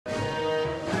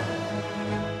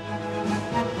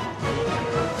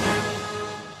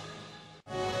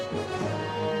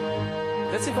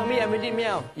it for me, Emily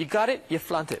Meow. You got it, you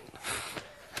flaunt it.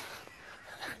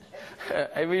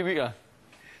 Every week.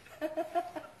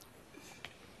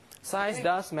 Size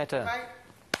does matter. 5,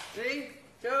 3,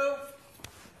 2.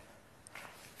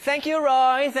 Thank you,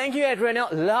 Roy. Thank you, Adriana.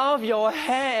 Love your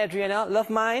hair, Adriana. Love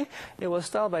mine. It was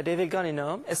styled by David Gunn, you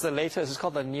know. It's the latest. It's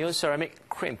called the new ceramic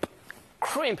crimp.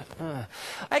 Crimp.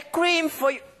 I cream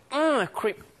for you.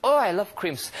 Crimp. Oh, I love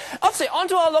crimps. Okay, on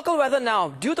to our local weather now.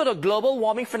 Due to the global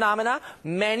warming phenomena,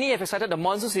 many have expected the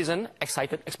monsoon season.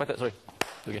 Expected, sorry.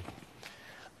 Okay.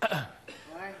 1,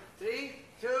 3,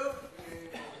 2.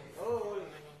 Oh,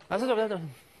 That's it.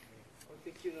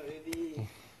 thank you already.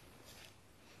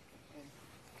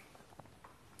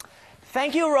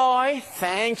 Thank you, Roy.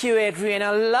 Thank you,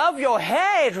 Adriana. Love your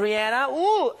hair, Adriana.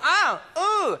 Ooh,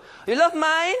 ooh. You love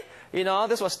mine? You know,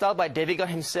 this was styled by David Gunn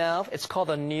himself. It's called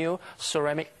the new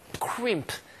ceramic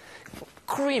crimp.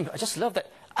 Crimp. I just love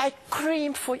that. I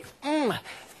crimp for you.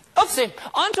 Oopsie.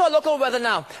 On to our local weather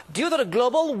now. Due to the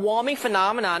global warming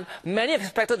phenomenon, many have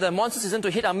expected the monsoon season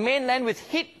to hit our mainland with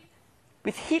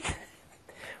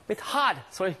hard.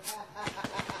 Sorry.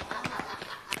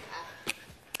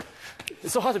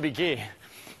 It's so hard to be gay.